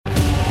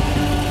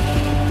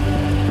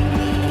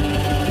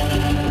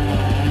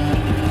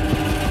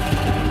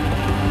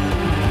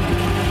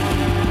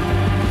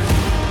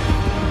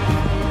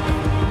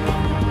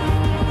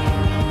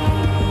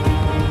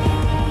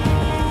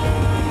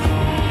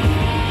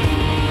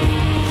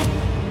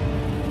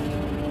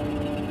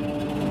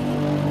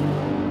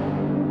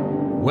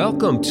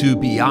Welcome to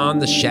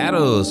Beyond the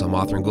Shadows. I'm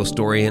author and ghost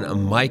historian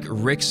Mike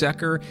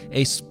Ricksecker,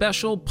 a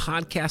special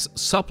podcast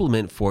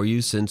supplement for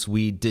you since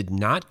we did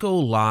not go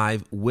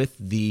live with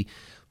the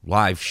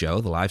live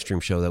stream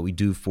show that we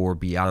do for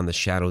Beyond the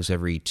Shadows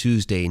every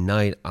Tuesday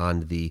night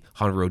on the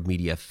Haunted Road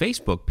Media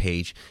Facebook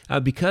page.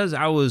 Because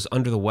I was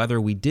under the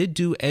weather, we did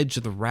do Edge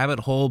of the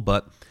Rabbit Hole,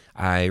 but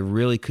I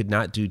really could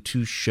not do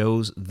two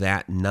shows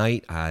that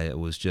night. It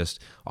was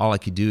just all I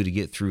could do to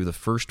get through the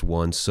first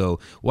one. So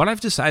what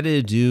I've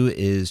decided to do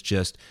is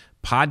just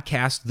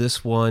podcast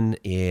this one,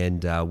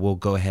 and we'll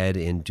go ahead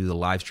and do the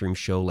live stream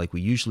show like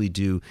we usually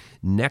do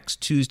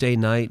next Tuesday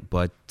night.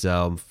 But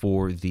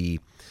for the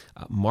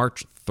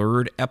March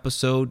 3rd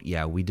episode,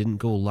 we didn't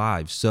go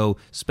live. So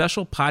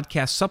special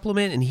podcast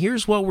supplement, and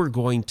here's what we're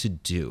going to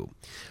do.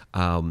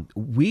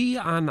 We,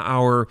 on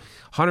our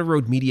Haunted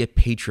Road Media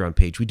Patreon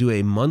page, we do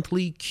a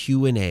monthly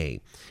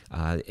Q&A.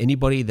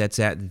 Anybody that's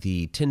at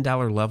the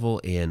 $10 level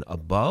and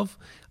above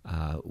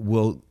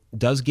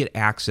does get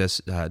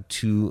access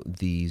to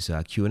these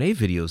Q&A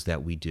videos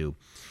that we do.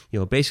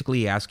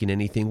 Basically asking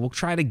anything. We'll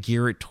try to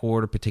gear it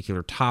toward a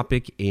particular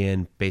topic,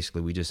 and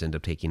basically we just end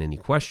up taking any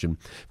question.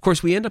 Of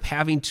course, we end up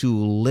having to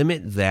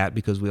limit that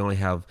because we only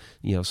have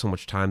so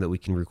much time that we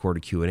can record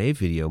a Q&A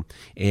video.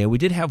 And we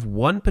did have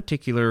one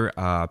particular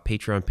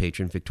Patreon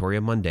patron,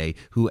 Victoria Monday,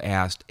 who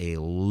asked a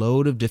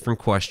load of different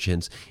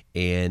questions,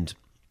 and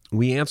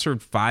we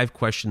answered 5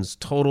 questions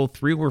total.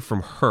 3 were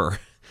from her.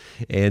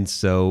 And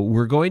so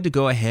we're going to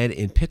go ahead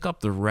and pick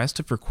up the rest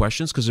of her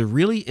questions because they're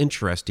really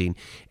interesting,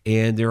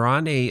 and they're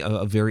on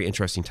a very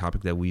interesting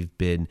topic that we've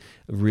been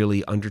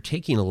really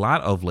undertaking a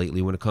lot of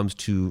lately when it comes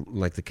to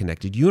like the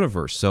connected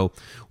universe. So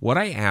what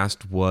I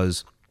asked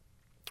was,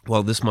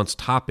 this month's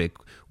topic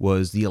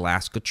was the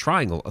Alaska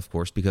Triangle, of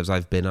course, because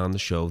I've been on the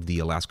show, the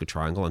Alaska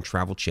Triangle on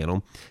Travel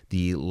Channel.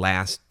 The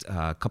last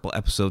couple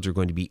episodes are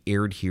going to be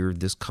aired here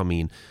this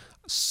coming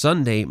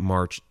Sunday,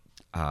 March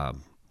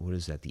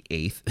the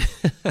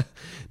 8th,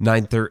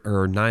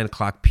 9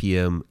 o'clock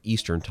p.m.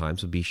 Eastern time,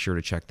 so be sure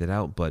to check that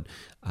out. But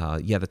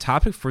the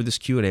topic for this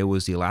Q&A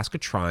was the Alaska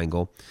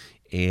Triangle,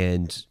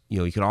 and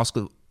you could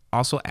also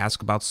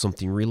ask about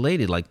something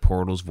related like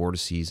portals,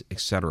 vortices,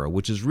 etc.,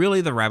 which is really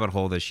the rabbit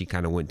hole that she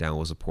kind of went down,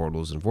 was the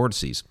portals and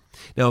vortices.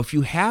 Now, if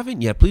you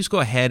haven't yet, please go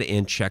ahead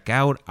and check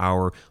out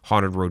our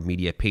Haunted Road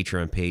Media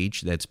Patreon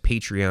page. That's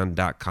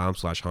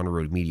patreon.com/Haunted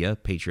Road Media.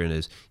 Patreon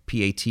is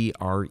Patreon,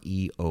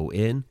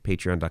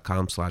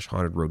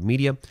 patreon.com/Haunted Road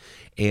Media.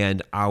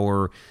 And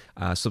our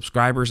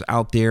subscribers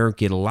out there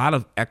get a lot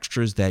of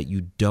extras that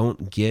you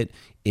don't get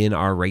in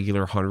our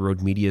regular Haunted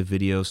Road Media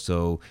videos.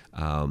 So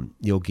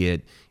you'll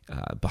get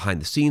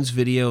behind the scenes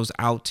videos,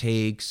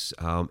 outtakes,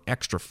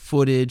 extra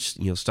footage,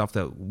 stuff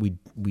that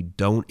we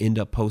don't end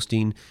up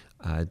posting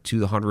to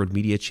the Haunted Road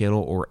Media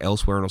channel or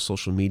elsewhere on our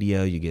social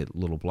media. You get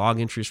little blog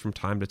entries from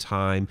time to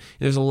time. And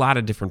there's a lot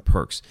of different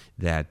perks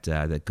that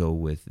go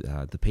with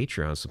the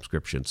Patreon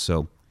subscription.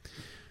 So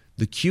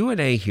the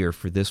Q&A here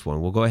for this one,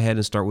 we'll go ahead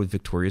and start with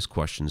Victoria's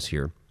questions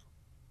here.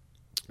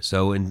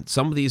 So in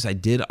some of these I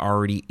did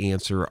already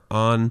answer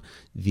on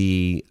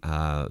the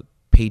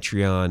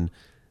Patreon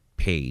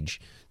page.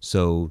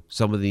 So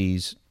some of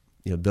these,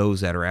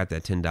 those that are at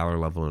that $10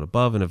 level and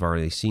above and have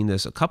already seen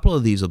this, a couple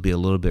of these will be a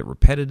little bit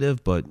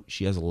repetitive, but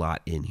she has a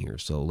lot in here.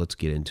 So let's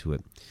get into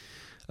it.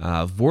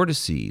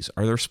 Vortices.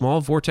 Are there small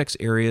vortex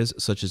areas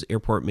such as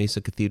Airport Mesa,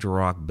 Cathedral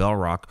Rock, Bell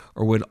Rock,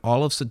 or would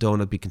all of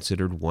Sedona be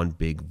considered one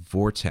big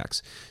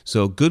vortex?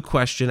 So good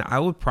question. I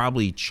would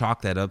probably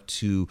chalk that up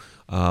to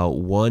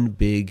one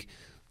big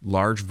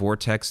large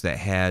vortex that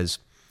has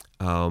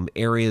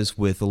areas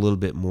with a little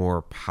bit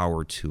more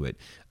power to it.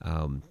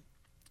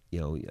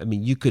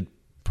 You could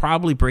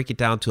probably break it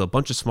down to a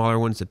bunch of smaller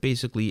ones that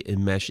basically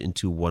enmesh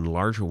into one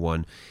larger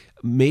one,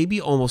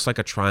 maybe almost like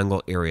a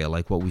triangle area,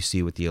 like what we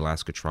see with the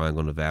Alaska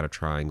Triangle, Nevada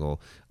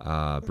Triangle,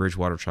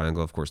 Bridgewater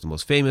Triangle, of course, the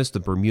most famous, the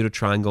Bermuda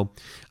Triangle.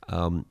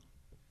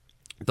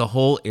 The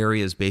whole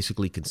area is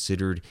basically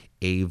considered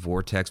a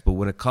vortex, but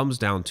when it comes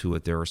down to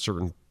it, there are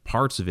certain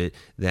parts of it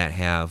that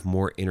have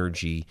more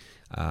energy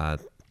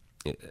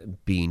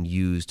being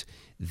used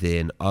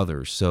than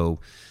others. So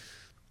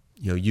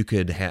you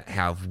could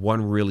have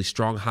one really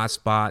strong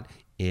hotspot,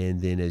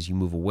 and then as you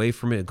move away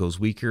from it, it goes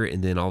weaker,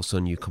 and then all of a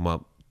sudden you come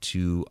up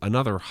to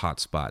another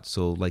hotspot.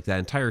 So like that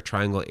entire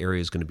triangle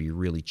area is going to be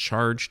really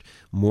charged,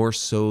 more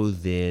so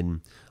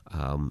than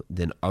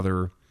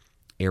other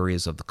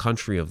areas of the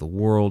country, of the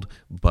world.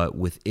 But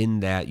within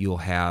that, you'll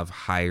have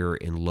higher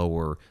and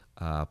lower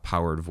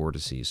powered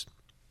vortices.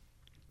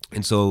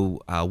 And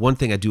so one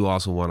thing I do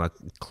also want to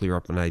clear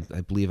up, and I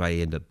believe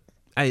I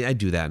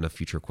do that in a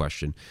future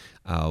question,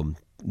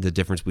 the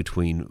difference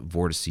between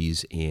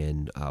vortices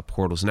and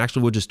portals. And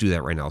actually, we'll just do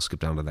that right now. I'll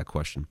skip down to that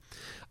question.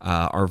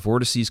 Are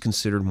vortices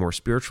considered more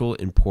spiritual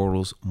and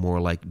portals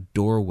more like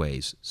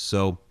doorways?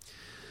 So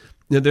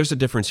there's a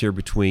difference here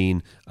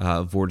between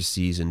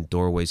vortices and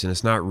doorways, and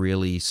it's not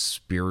really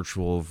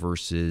spiritual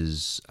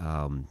versus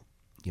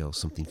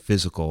something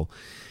physical.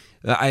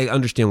 I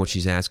understand what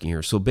she's asking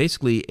here. So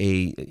basically,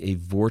 a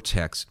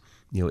vortex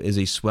is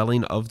a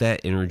swelling of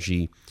that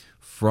energy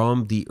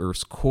from the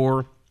Earth's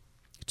core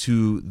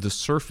to the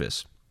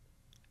surface.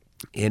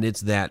 And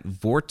it's that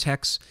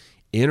vortex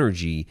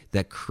energy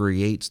that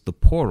creates the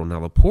portal. Now,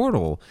 the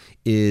portal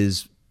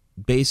is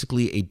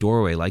basically a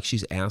doorway, like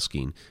she's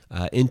asking,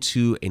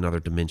 into another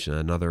dimension,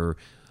 another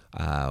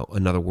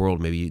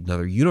world, maybe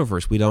another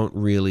universe. We don't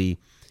really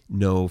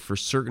know for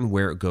certain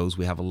where it goes.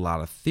 We have a lot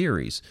of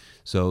theories.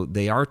 So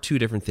they are two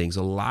different things.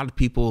 A lot of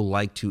people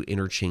like to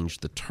interchange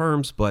the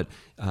terms, but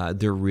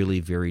they're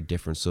really very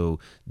different. So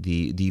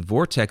the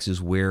vortex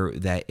is where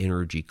that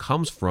energy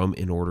comes from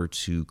in order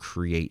to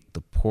create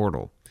the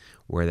portal.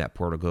 Where that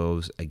portal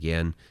goes,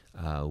 again,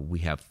 we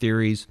have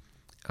theories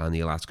on the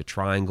Alaska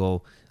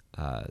Triangle.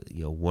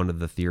 One of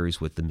the theories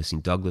with the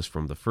missing Douglas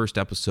from the first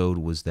episode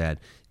was that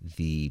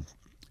the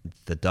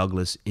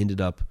Douglas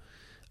ended up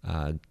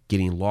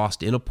getting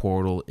lost in a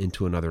portal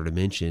into another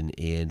dimension,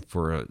 and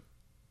for a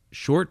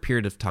short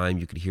period of time,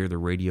 you could hear the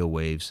radio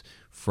waves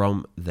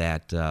from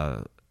that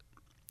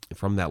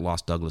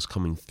lost Douglas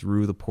coming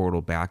through the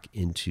portal back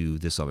into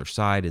this other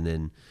side, and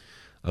then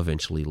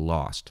eventually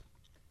lost.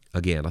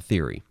 Again, a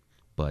theory,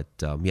 but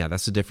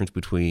that's the difference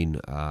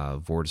between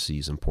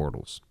vortices and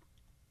portals.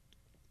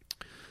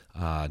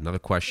 Another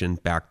question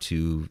back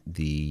to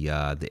the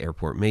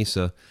Airport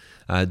Mesa.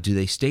 Do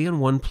they stay in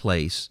one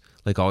place,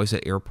 like always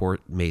at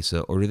Airport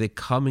Mesa, or do they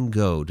come and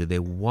go? Do they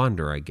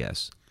wander, I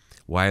guess?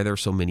 Why are there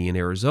so many in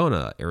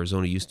Arizona?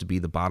 Arizona used to be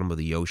the bottom of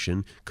the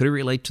ocean. Could it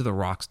relate to the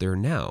rocks there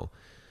now?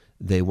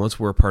 They once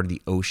were a part of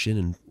the ocean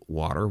and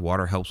water.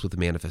 Water helps with the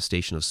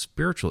manifestation of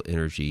spiritual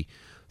energy.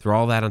 Throw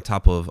all that on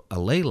top of a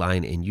ley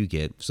line and you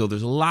get... So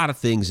there's a lot of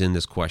things in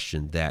this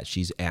question that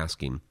she's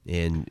asking.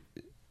 And,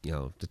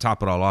 to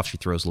top it all off, she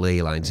throws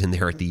ley lines in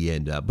there at the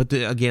end. But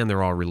again,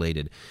 they're all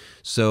related.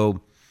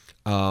 So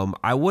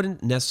I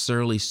wouldn't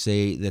necessarily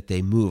say that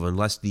they move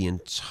unless the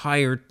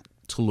entire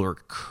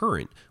telluric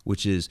current,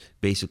 which is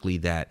basically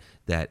that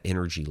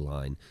energy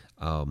line,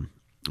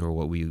 or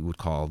what we would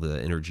call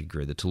the energy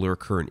grid. The telluric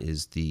current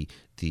is the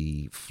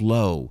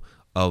flow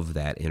of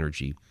that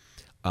energy.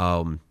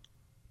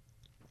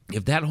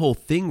 If that whole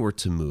thing were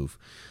to move,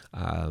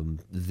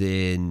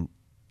 then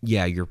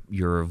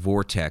your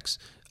vortex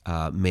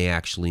may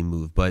actually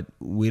move. But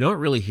we don't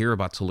really hear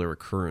about telluric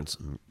currents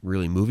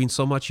really moving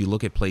so much. You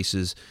look at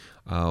places,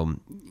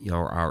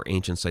 our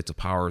ancient sites of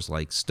powers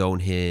like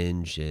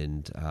Stonehenge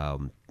and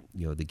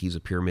the Giza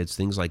pyramids,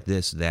 things like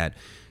this that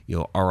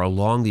are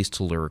along these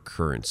telluric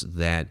currents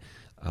that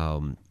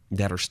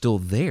are still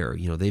there.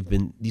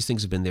 These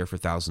things have been there for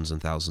thousands and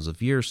thousands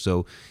of years.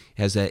 So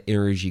has that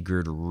energy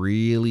grid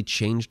really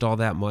changed all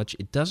that much?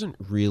 It doesn't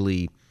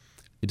really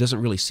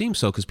seem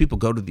so, because people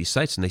go to these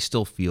sites and they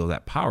still feel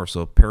that power.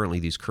 So apparently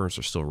these currents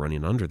are still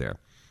running under there.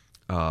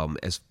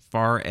 As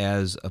far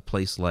as a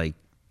place like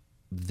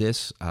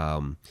this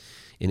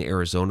in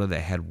Arizona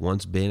that had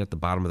once been at the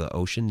bottom of the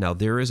ocean, now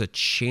there is a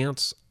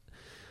chance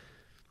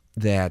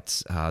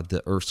that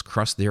the Earth's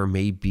crust there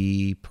may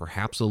be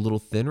perhaps a little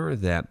thinner,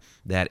 that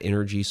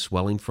energy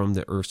swelling from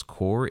the Earth's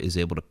core is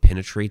able to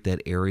penetrate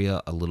that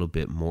area a little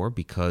bit more,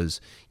 because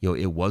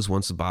it was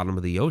once the bottom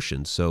of the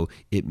ocean, so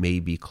it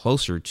may be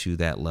closer to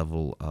that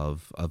level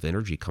of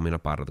energy coming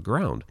up out of the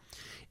ground.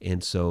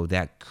 And so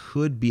that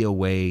could be a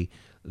way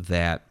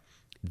that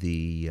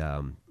the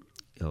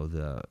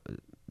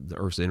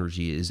Earth's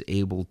energy is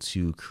able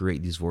to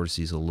create these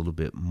vortices a little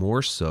bit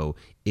more so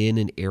in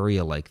an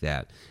area like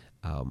that.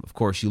 Of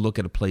course, you look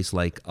at a place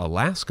like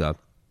Alaska,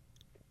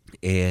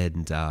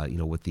 and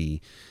with the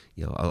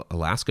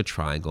Alaska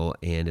Triangle,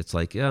 and it's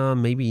like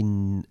maybe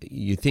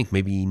you think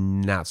maybe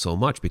not so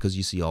much, because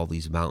you see all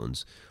these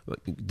mountains.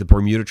 The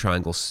Bermuda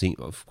Triangle,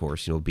 of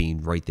course,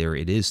 being right there,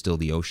 it is still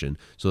the ocean,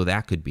 so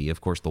that could be,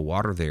 of course, the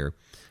water there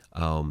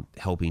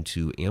helping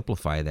to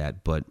amplify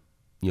that. But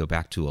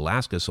back to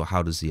Alaska. So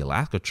how does the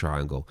Alaska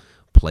Triangle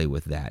play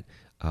with that?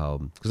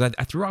 Because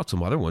I threw out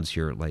some other ones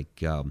here, like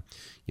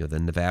the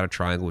Nevada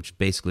Triangle, which is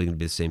basically going to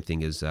be the same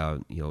thing as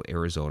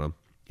Arizona.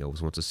 It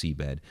was once a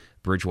seabed.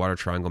 Bridgewater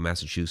Triangle,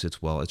 Massachusetts.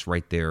 Well, it's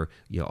right there,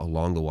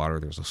 along the water.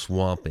 There's a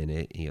swamp in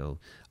it,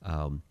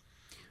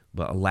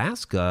 But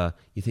Alaska,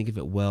 you think of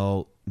it,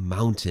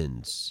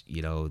 mountains,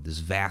 this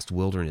vast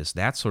wilderness,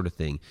 that sort of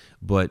thing.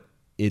 But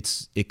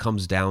it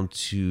comes down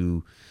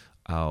to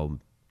a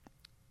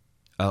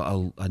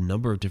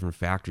number of different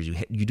factors.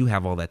 You do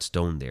have all that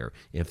stone there.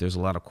 And if there's a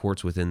lot of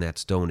quartz within that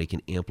stone, it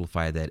can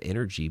amplify that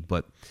energy.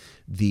 But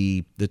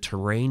the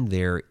terrain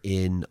there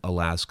in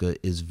Alaska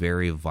is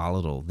very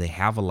volatile. They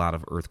have a lot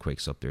of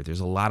earthquakes up there. There's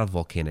a lot of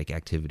volcanic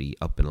activity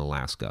up in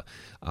Alaska.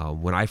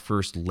 When I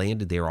first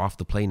landed there off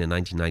the plane in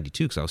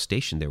 1992, because I was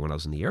stationed there when I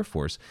was in the Air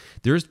Force,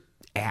 there's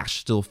ash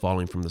still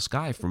falling from the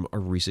sky from a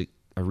recent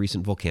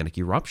volcanic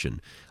eruption.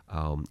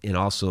 And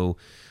also,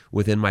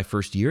 within my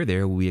first year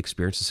there, we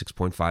experienced a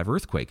 6.5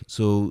 earthquake.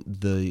 So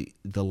the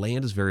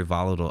land is very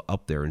volatile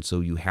up there, and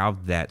so you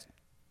have that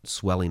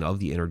swelling of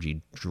the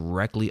energy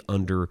directly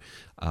under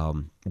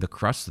the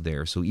crust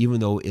there. So even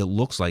though it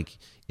looks like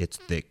it's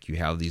thick, you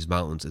have these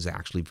mountains, it's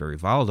actually very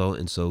volatile,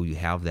 and so you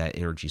have that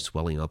energy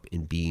swelling up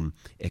and being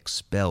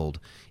expelled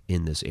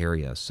in this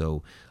area.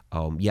 So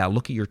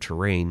look at your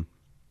terrain,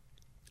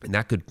 and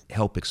that could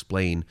help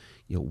explain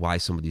why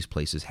some of these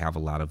places have a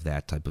lot of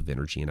that type of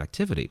energy and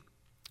activity.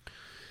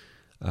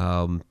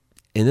 And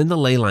then the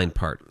ley line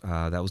part,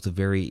 that was the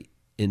very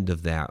end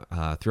of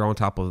that. Throw on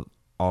top of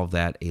all of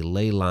that a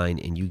ley line,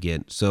 and you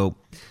get, so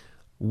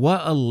what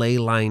a ley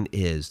line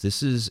is,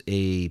 this is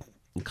a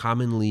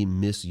commonly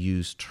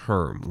misused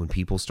term. When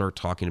people start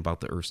talking about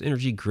the Earth's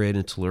energy grid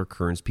and telluric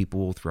currents, people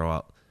will throw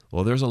out,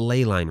 well, there's a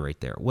ley line right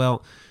there.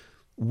 Well,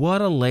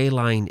 what a ley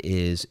line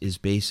is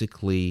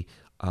basically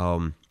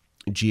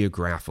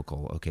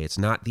geographical, okay? It's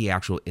not the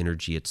actual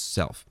energy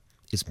itself.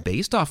 It's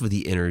based off of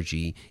the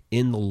energy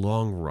in the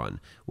long run.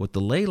 What the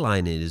ley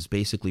line is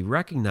basically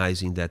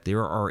recognizing that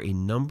there are a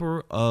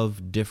number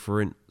of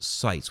different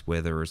sites,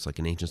 whether it's like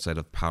an ancient site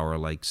of power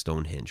like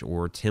Stonehenge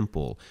or a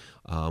temple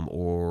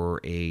or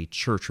a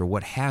church or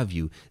what have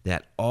you,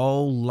 that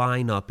all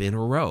line up in a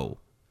row.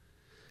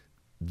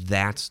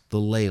 That's the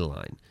ley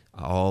line.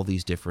 All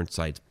these different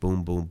sites,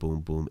 boom, boom, boom,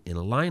 boom, in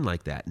a line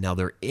like that. Now,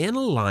 they're in a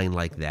line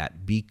like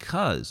that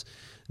because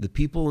the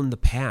people in the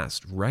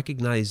past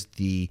recognized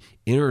the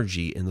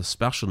energy and the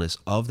specialness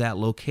of that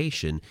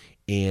location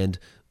and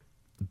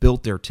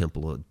built their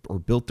temple or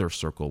built their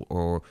circle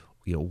or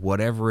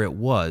whatever it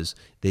was.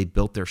 They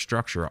built their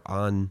structure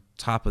on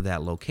top of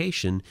that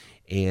location,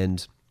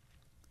 and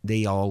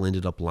they all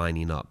ended up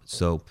lining up.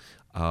 So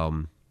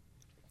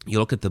you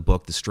look at the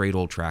book, The Straight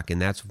Old Track,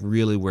 and that's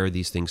really where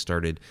these things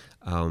started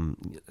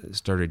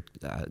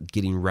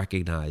getting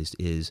recognized,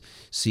 is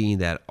seeing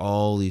that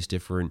all these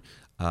different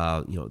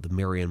the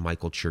Mary and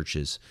Michael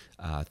churches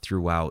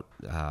throughout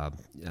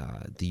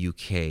the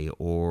UK,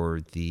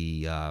 or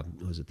the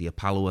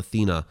Apollo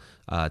Athena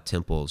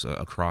temples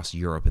across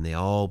Europe, and they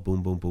all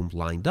boom, boom, boom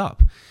lined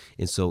up.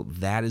 And so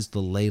that is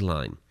the ley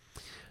line.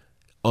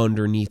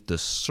 Underneath the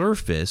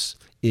surface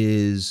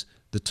is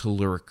the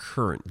telluric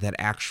current, that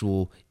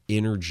actual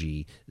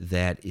energy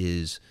that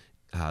is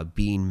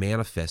being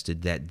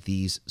manifested, that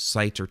these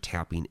sites are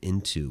tapping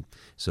into.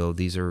 So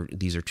these are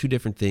two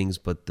different things,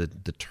 but the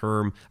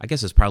term, I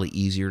guess it's probably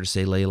easier to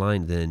say ley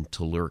line than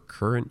telluric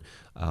current.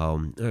 A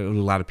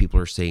lot of people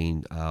are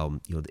saying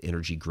the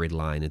energy grid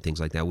line and things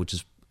like that, which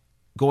is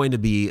going to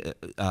be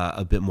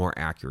a bit more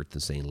accurate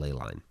than saying ley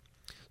line.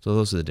 So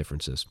those are the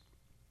differences.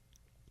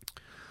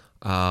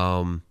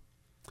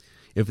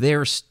 If they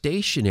are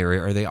stationary,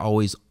 are they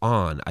always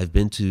on? I've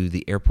been to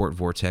the airport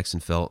vortex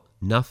and felt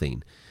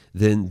nothing.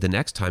 Then the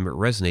next time it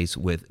resonates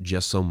with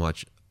just so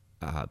much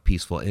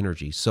peaceful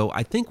energy. So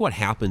I think what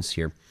happens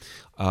here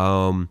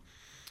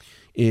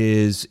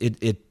is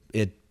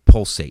it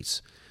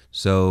pulsates.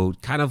 So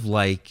kind of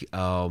like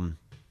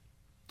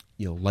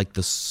like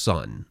the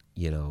sun.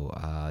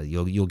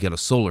 You'll get a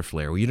solar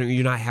flare.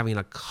 You're not having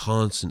a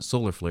constant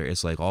solar flare.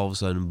 It's like all of a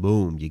sudden,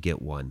 boom, you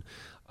get one.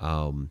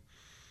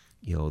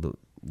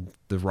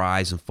 The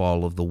rise and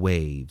fall of the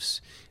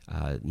waves,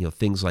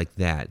 things like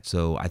that.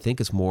 So I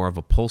think it's more of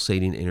a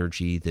pulsating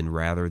energy than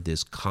rather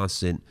this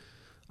constant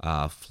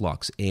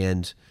flux.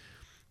 And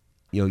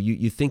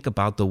you think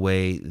about the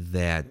way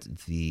that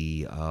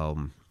the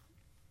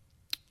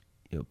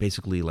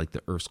basically like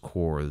the Earth's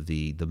core,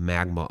 the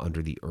magma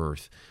under the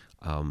Earth.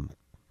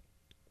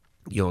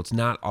 It's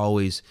not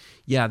always.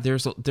 Yeah,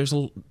 there's a.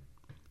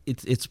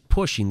 It's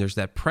pushing. There's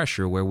that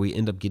pressure where we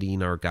end up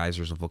getting our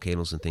geysers and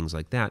volcanoes and things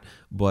like that.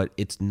 But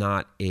it's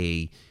not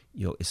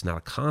it's not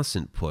a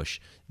constant push.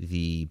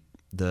 The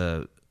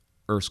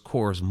Earth's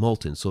core is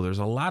molten, so there's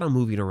a lot of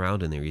moving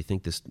around in there. You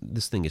think this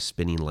thing is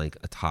spinning like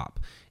a top.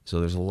 So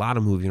there's a lot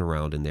of moving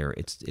around in there.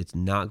 It's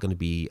not going to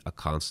be a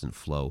constant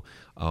flow.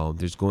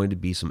 There's going to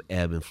be some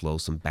ebb and flow,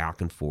 some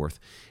back and forth.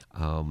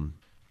 The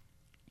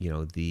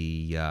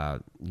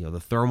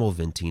thermal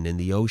venting in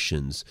the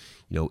oceans,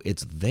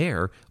 it's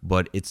there,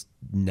 but it's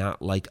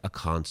not like a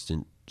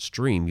constant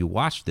stream. You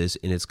watch this,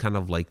 and it's kind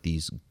of like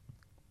these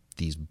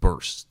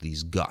bursts,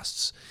 these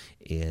gusts,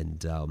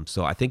 and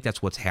so I think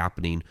that's what's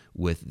happening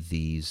with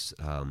these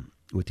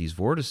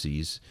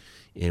vortices,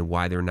 and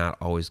why they're not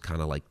always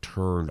kind of like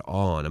turned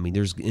on. I mean,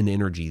 there's an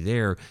energy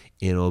there,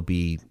 and it'll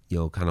be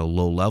kind of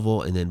low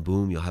level, and then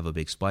boom, you'll have a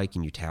big spike,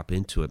 and you tap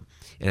into it.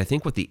 And I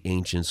think what the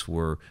ancients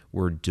were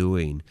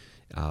doing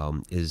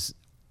is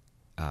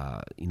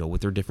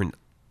with their different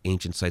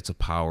ancient sites of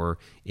power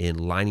and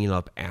lining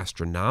up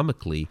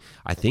astronomically,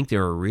 I think they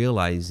were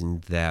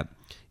realizing that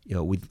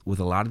with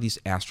a lot of these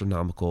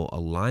astronomical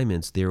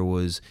alignments, there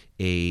was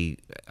a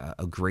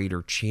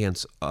greater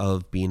chance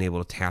of being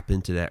able to tap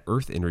into that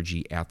Earth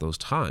energy at those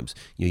times.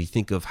 You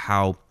think of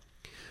how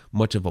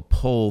much of a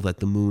pull that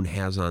the moon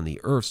has on the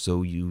Earth,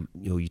 so you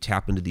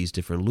tap into these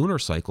different lunar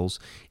cycles,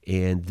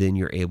 and then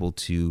you're able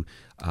to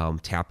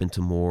tap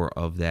into more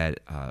of that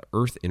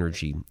Earth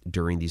energy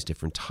during these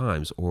different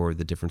times, or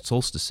the different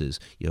solstices.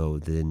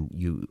 Then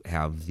you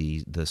have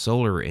the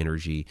solar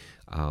energy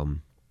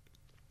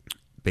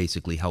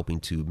basically helping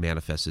to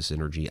manifest this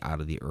energy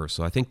out of the earth.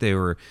 So I think they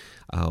were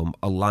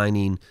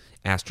aligning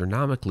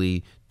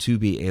astronomically to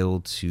be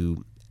able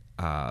to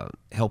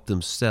help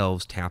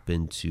themselves tap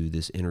into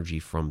this energy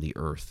from the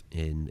earth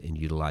and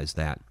utilize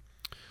that.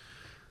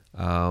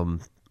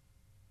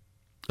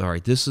 All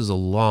right, this is a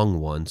long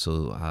one.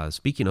 So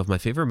speaking of, my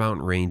favorite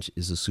mountain range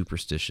is the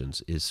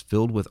Superstitions. It's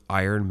filled with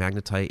iron,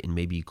 magnetite, and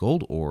maybe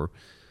gold ore.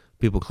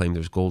 People claim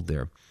there's gold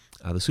there.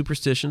 The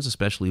Superstitions,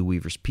 especially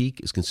Weaver's Peak,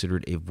 is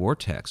considered a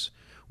vortex.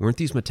 Weren't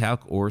these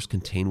metallic ores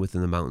contained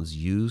within the mountains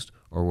used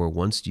or were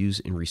once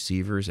used in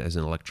receivers as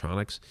in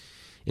electronics?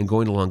 And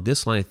going along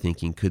this line of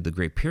thinking, could the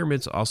Great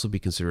Pyramids also be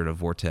considered a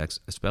vortex,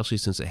 especially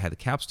since it had the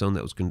capstone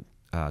that was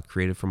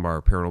created from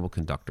our paranormal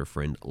conductor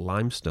friend,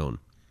 limestone?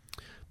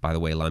 By the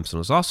way,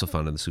 limestone is also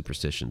found in the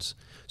Superstitions.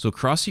 So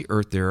across the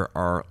earth, there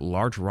are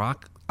large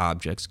rock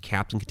objects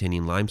capped and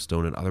containing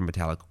limestone and other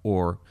metallic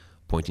ore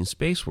pointing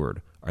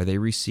spaceward. Are they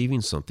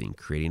receiving something,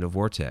 creating a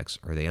vortex?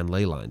 Are they on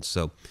ley lines?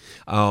 So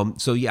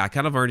yeah, I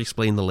kind of already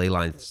explained the ley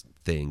lines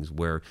things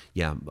where,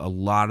 yeah, a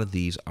lot of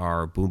these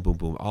are boom, boom,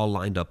 boom, all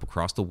lined up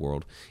across the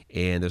world.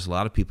 And there's a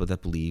lot of people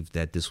that believe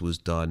that this was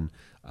done,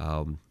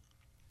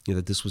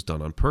 that this was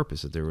done on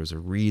purpose, that there was a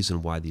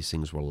reason why these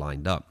things were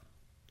lined up.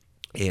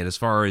 And as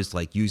far as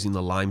like using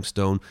the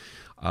limestone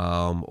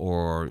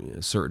or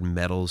certain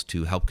metals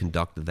to help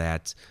conduct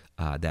that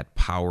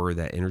power,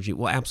 that energy,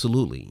 well,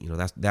 absolutely.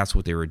 That's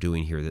what they were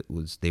doing here. That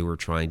was, they were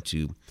trying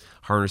to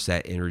harness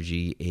that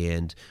energy,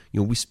 and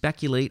we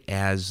speculate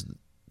as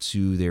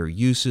to their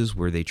uses.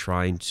 Were they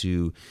trying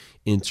to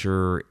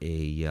enter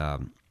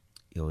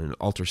an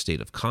altered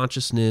state of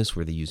consciousness?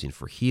 Were they using it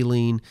for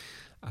healing?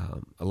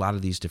 A lot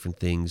of these different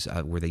things.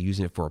 Were they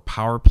using it for a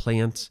power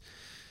plant?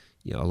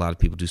 A lot of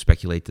people do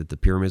speculate that the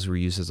pyramids were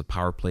used as a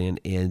power plant,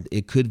 and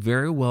it could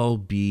very well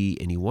be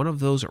any one of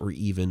those or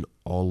even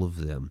all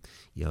of them.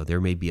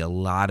 There may be a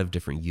lot of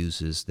different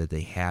uses that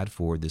they had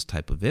for this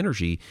type of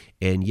energy,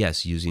 and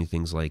yes, using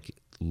things like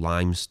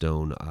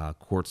limestone,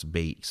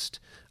 quartz-based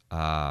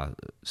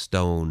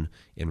stone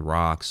and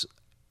rocks,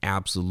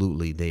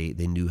 absolutely,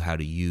 they knew how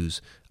to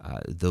use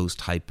those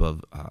type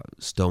of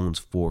stones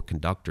for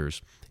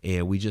conductors.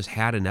 And we just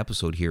had an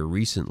episode here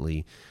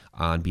recently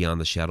on Beyond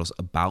the Shadows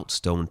about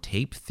stone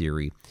tape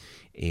theory,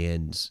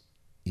 and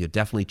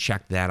definitely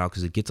check that out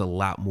because it gets a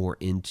lot more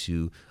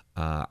into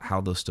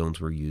how those stones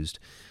were used,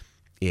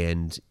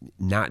 and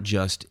not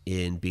just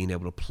in being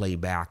able to play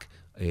back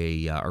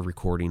a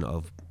recording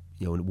of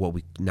what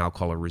we now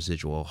call a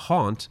residual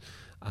haunt,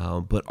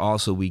 but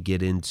also we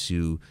get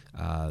into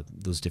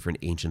those different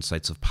ancient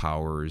sites of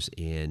powers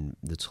and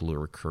the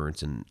telluric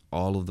currents and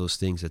all of those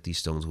things that these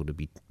stones would have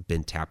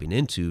been tapping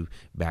into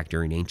back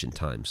during ancient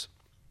times.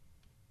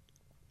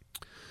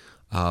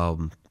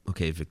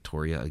 Okay,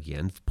 Victoria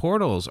again.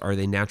 Portals, are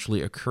they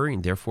naturally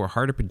occurring, therefore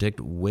hard to predict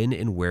when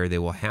and where they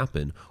will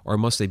happen, or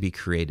must they be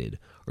created?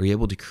 Are you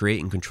able to create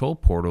and control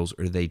portals,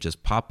 or do they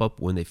just pop up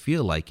when they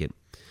feel like it?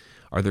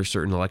 Are there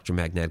certain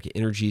electromagnetic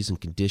energies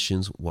and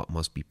conditions what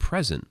must be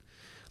present?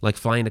 Like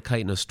flying a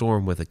kite in a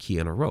storm with a key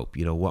and a rope.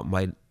 What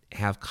might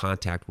have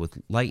contact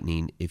with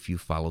lightning if you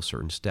follow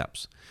certain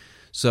steps?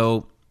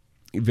 So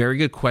very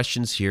good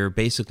questions here,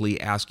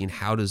 basically asking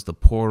how does the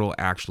portal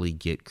actually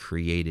get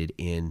created,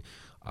 and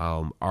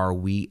are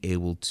we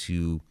able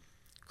to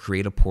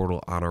create a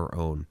portal on our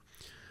own?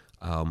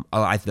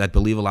 I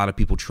believe a lot of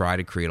people try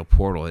to create a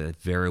portal, and it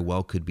very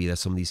well could be that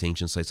some of these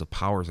ancient sites of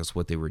powers, that's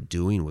what they were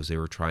doing, was they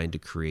were trying to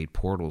create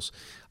portals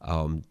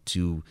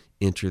to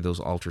enter those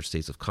altered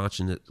states of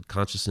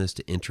consciousness,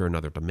 to enter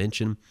another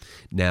dimension.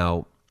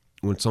 Now,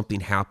 when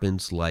something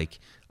happens like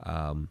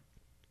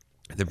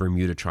the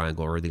Bermuda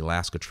Triangle or the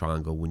Alaska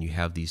Triangle, when you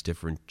have these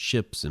different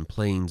ships and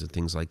planes and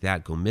things like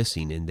that go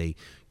missing, and they,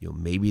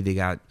 maybe they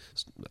got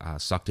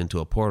sucked into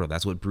a portal.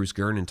 That's what Bruce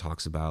Gernon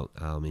talks about,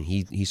 and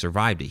he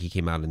survived it. He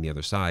came out on the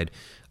other side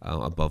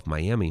above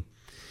Miami,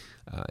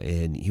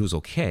 and he was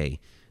okay.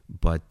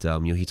 But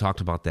he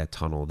talked about that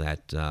tunnel,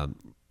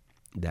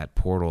 that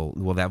portal,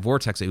 well, that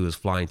vortex that he was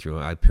flying through.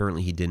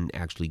 Apparently, he didn't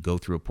actually go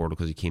through a portal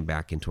because he came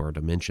back into our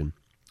dimension.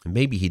 And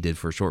maybe he did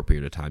for a short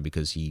period of time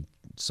because he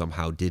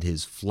somehow did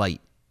his flight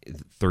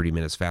 30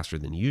 minutes faster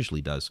than he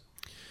usually does.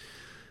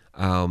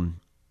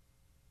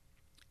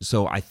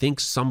 So I think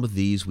some of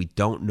these, we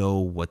don't know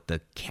what the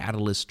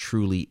catalyst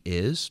truly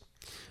is,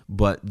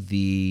 but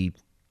the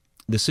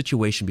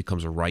situation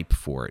becomes ripe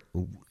for it.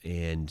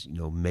 And,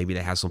 maybe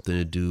that has something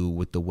to do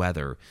with the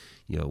weather.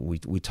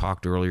 We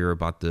talked earlier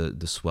about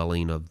the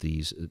swelling of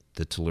the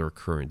telluric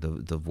current,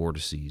 the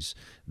vortices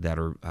that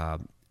are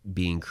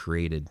being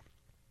created.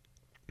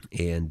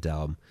 And,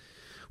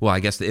 I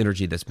guess the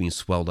energy that's being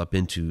swelled up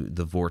into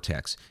the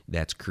vortex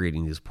that's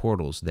creating these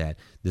portals, that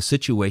the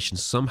situation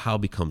somehow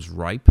becomes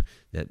ripe,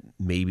 that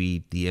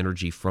maybe the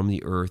energy from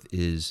the earth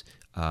is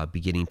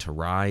beginning to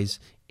rise.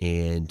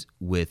 And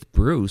with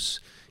Bruce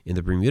in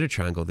the Bermuda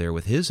Triangle there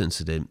with his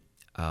incident,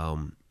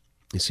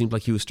 it seemed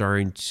like he was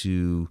starting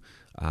to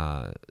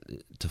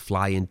to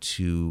fly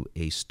into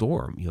a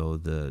storm.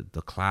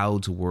 The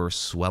clouds were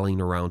swelling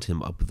around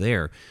him up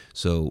there.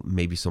 So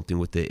maybe something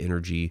with the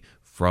energy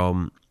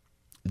from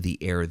the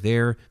air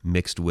there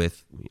mixed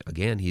with,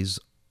 again, he's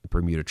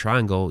Bermuda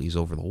Triangle, he's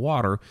over the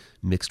water,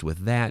 mixed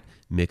with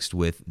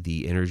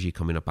the energy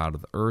coming up out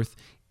of the earth,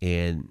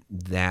 and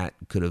that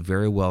could have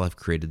very well have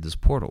created this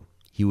portal.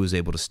 He was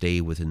able to stay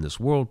within this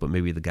world, but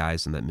maybe the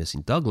guys in that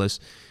missing Douglas,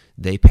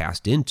 they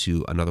passed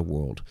into another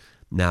world.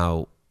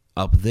 Now,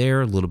 up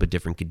there, a little bit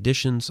different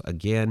conditions.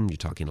 Again, you're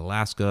talking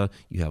Alaska,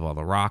 you have all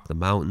the rock, the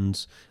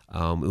mountains.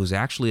 It was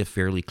actually a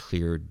fairly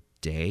clear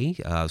day.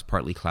 It was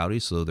partly cloudy,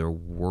 so there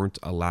weren't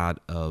a lot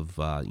of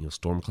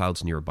storm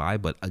clouds nearby.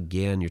 But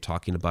again, you're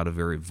talking about a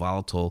very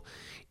volatile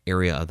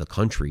area of the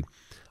country.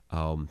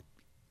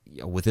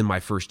 Within my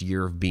first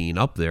year of being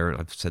up there, and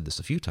I've said this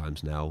a few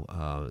times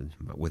now,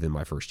 within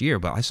my first year,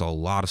 but I saw a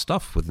lot of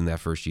stuff within that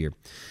first year.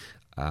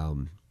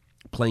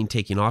 Plane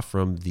taking off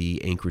from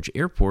the Anchorage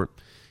airport,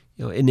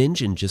 an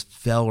engine just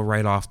fell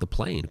right off the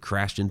plane,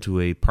 crashed into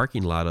a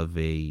parking lot of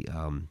a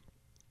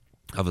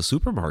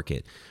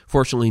supermarket.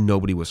 Fortunately,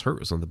 nobody was hurt. It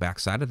was on the back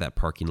side of that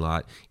parking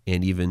lot,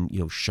 and even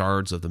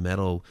shards of the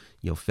metal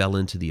fell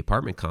into the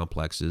apartment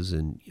complexes,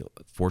 and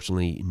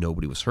fortunately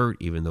nobody was hurt,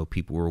 even though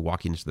people were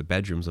walking into their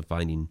bedrooms and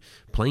finding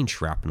plane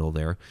shrapnel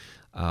there.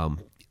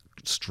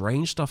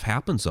 Strange stuff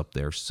happens up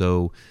there.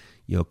 So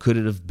could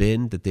it have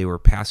been that they were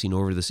passing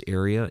over this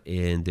area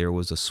and there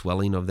was a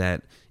swelling of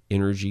that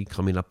energy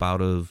coming up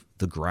out of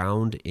the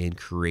ground and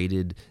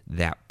created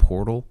that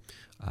portal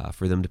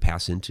for them to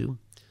pass into?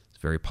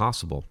 Very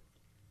possible.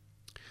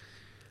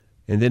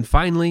 And then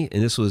finally,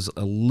 and this was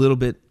a little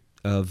bit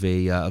of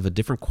a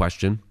different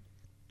question,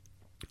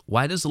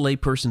 why does the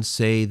layperson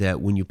say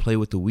that when you play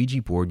with the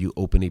Ouija board, you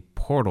open a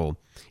portal?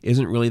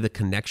 Isn't really the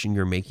connection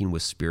you're making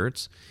with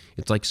spirits?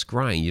 It's like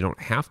scrying. You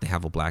don't have to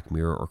have a black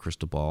mirror or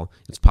crystal ball.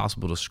 It's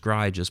possible to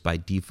scry just by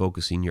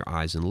defocusing your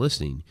eyes and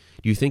listening.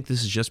 Do you think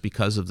this is just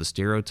because of the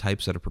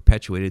stereotypes that are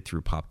perpetuated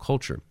through pop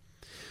culture?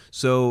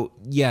 So,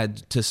 yeah,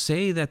 to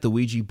say that the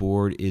Ouija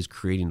board is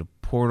creating a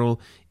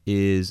portal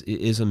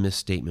is a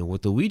misstatement.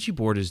 What the Ouija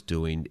board is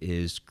doing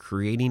is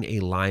creating a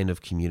line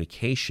of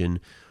communication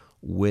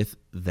with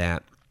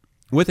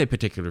a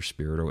particular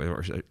spirit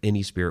or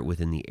any spirit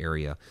within the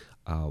area.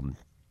 And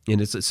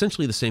it's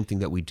essentially the same thing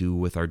that we do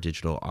with our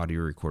digital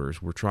audio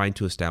recorders. We're trying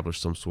to establish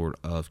some sort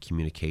of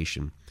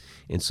communication.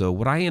 And so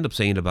what I end up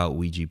saying about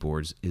Ouija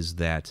boards is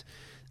that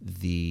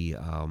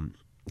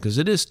because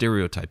it is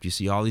stereotyped. You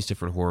see all these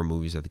different horror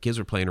movies that the kids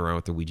are playing around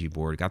with the Ouija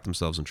board, got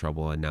themselves in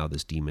trouble, and now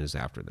this demon is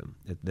after them.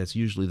 That's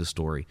usually the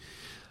story.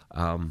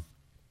 And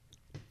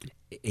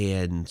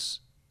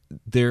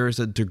there's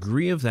a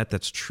degree of that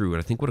that's true. And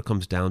I think what it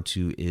comes down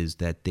to is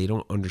that they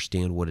don't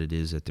understand what it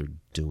is that they're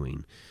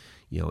doing.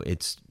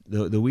 It's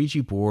the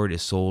Ouija board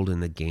is sold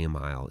in the game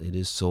aisle. It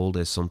is sold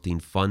as something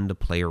fun to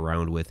play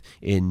around with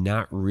and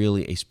not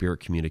really a spirit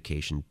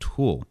communication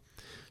tool.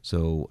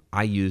 So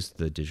I use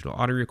the digital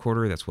audio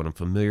recorder. That's what I'm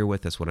familiar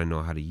with. That's what I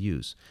know how to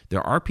use.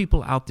 There are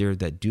people out there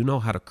that do know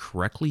how to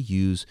correctly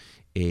use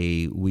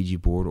a Ouija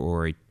board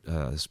or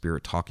a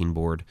spirit talking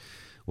board,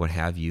 what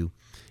have you,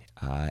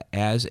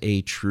 as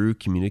a true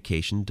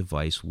communication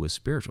device with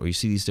spirits. Or you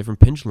see these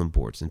different pendulum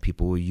boards, and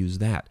people will use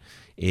that.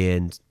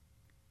 And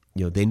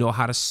they know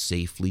how to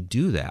safely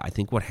do that. I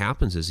think what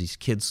happens is these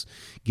kids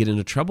get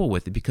into trouble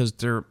with it because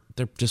they're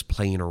just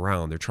playing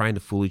around. They're trying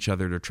to fool each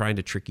other. They're trying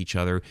to trick each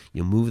other.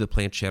 Move the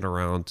planchette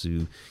around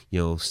to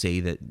say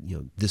that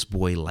this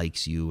boy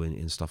likes you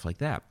and stuff like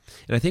that.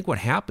 And I think what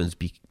happens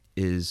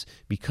is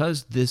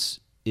because this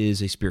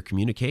is a spirit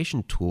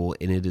communication tool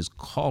and it is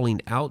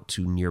calling out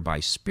to nearby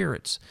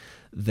spirits,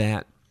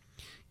 that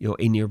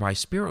a nearby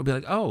spirit will be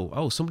like,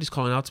 oh, somebody's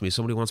calling out to me.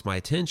 Somebody wants my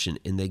attention,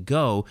 and they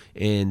go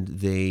and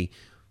they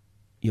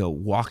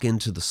walk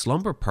into the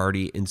slumber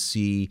party and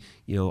see,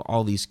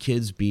 all these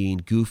kids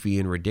being goofy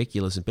and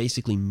ridiculous and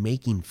basically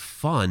making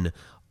fun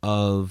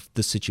of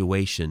the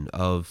situation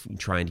of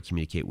trying to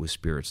communicate with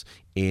spirits.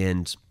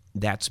 And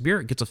that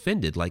spirit gets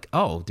offended, like,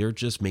 oh, they're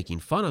just making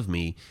fun of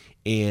me.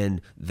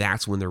 And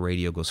that's when the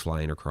radio goes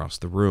flying across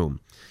the room.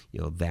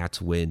 That's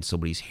when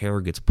somebody's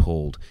hair gets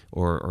pulled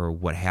or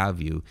what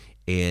have you.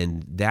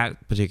 And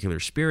that particular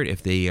spirit,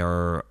 if they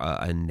are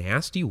a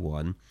nasty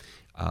one,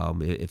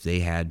 if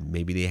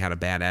maybe they had a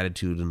bad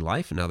attitude in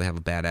life and now they have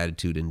a bad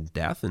attitude in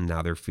death and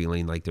now they're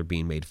feeling like they're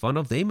being made fun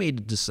of, they may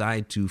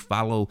decide to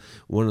follow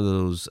one of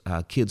those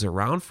kids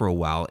around for a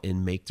while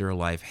and make their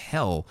life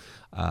hell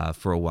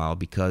for a while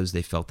because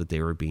they felt that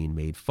they were being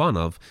made fun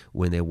of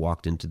when they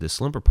walked into this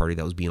slumber party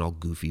that was being all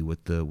goofy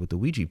with the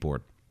Ouija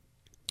board.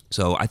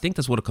 So I think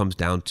that's what it comes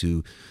down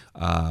to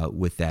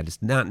with that.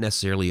 It's not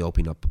necessarily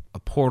opening up a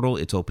portal.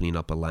 It's opening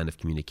up a line of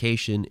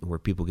communication. And where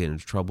people get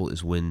into trouble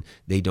is when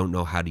they don't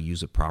know how to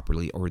use it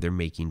properly or they're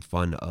making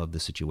fun of the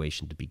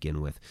situation to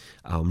begin with.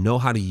 Know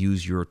how to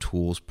use your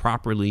tools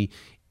properly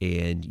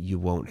and you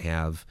won't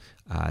have,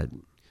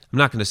 I'm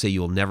not going to say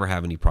you'll never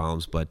have any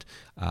problems, but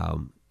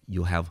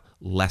you'll have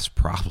less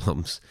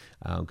problems,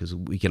 because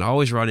we can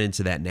always run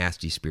into that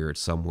nasty spirit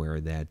somewhere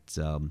that,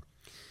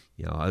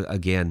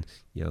 again,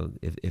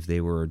 if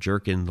they were a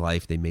jerk in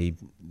life,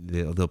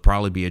 they'll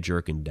probably be a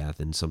jerk in death,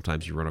 and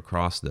sometimes you run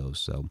across those.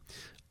 So,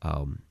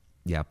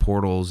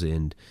 portals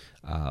and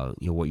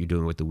what you're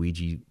doing with the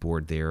Ouija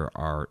board there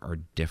are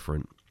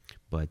different.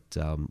 But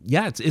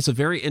it's a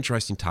very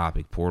interesting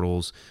topic: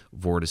 portals,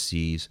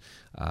 vortices,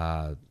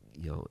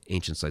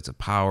 ancient sites of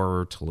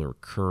power,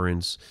 telluric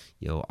currents,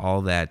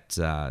 all that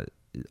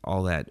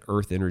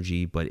earth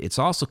energy. But it's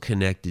also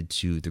connected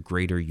to the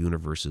greater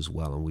universe as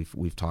well. And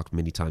we've talked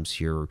many times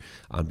here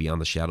on Beyond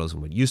the Shadows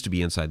and what used to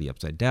be Inside the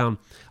Upside Down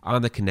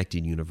on the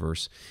connected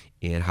universe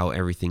and how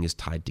everything is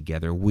tied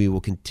together. We will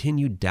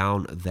continue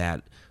down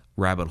that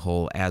rabbit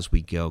hole as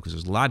we go, because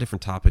there's a lot of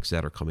different topics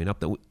that are coming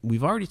up that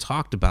we've already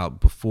talked about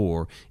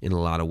before in a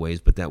lot of ways,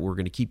 but that we're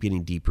going to keep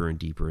getting deeper and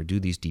deeper and do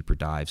these deeper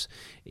dives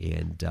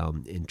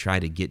and try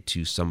to get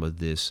to some of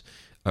this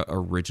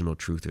original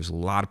truth. There's a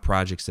lot of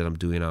projects that I'm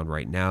doing on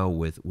right now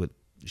with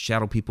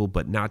shadow people,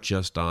 but not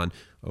just on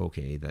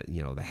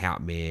the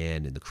Hat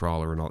Man and the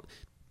Crawler and all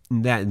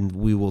that. And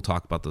we will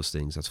talk about those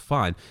things. That's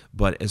fine.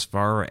 But as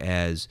far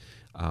as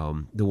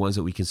the ones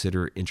that we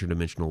consider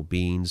interdimensional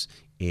beings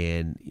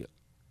and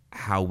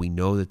how we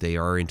know that they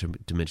are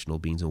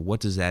interdimensional beings, and what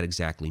does that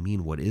exactly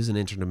mean? What is an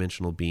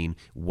interdimensional being?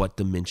 What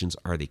dimensions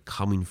are they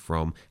coming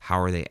from?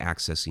 How are they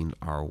accessing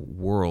our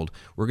world?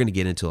 We're going to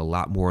get into a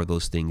lot more of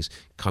those things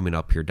coming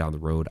up here down the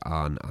road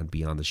on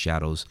Beyond the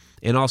Shadows,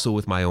 and also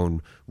with my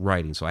own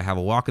writing. So I have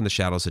A Walk in the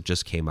Shadows that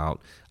just came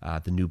out,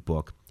 the new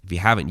book. If you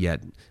haven't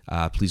yet,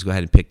 please go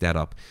ahead and pick that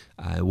up.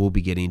 We'll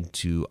be getting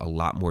to a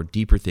lot more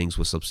deeper things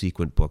with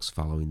subsequent books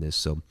following this.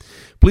 So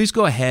please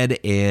go ahead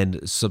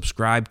and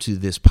subscribe to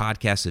this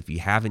podcast if you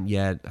haven't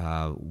yet,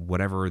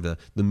 whatever the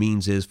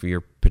means is for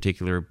your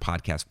particular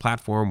podcast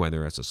platform,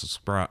 whether it's a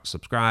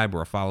subscribe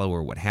or a follow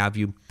or what have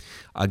you.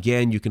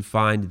 Again, you can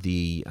find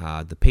the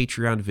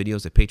Patreon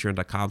videos at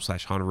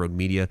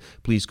patreon.com/HauntedRoadMedia.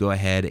 Please go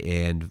ahead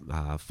and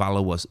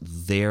follow us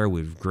there.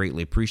 We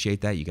greatly appreciate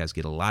that. You guys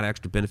get a lot of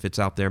extra benefits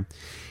out there.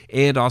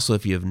 And also,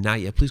 if you have not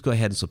yet, please go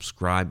ahead and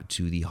subscribe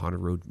to the Haunted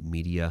Road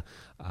Media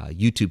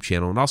YouTube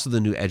channel, and also the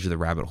new Edge of the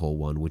Rabbit Hole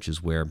one, which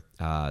is where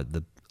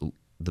the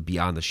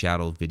Beyond the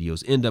Shadow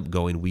videos end up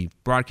going. We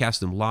broadcast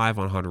them live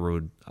on Haunted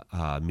Road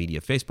Media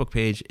Facebook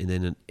page, and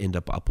then end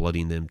up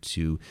uploading them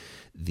to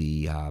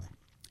the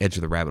Edge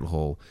of the Rabbit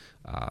Hole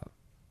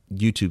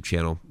YouTube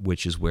channel,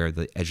 which is where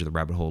the Edge of the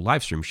Rabbit Hole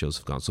live stream shows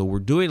have gone. So we're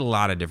doing a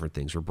lot of different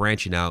things. We're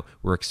branching out,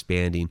 we're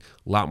expanding,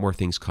 a lot more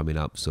things coming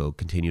up. So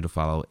continue to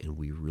follow, and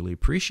we really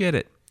appreciate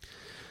it.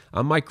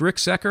 I'm Mike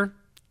Ricksecker.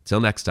 Till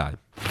next time.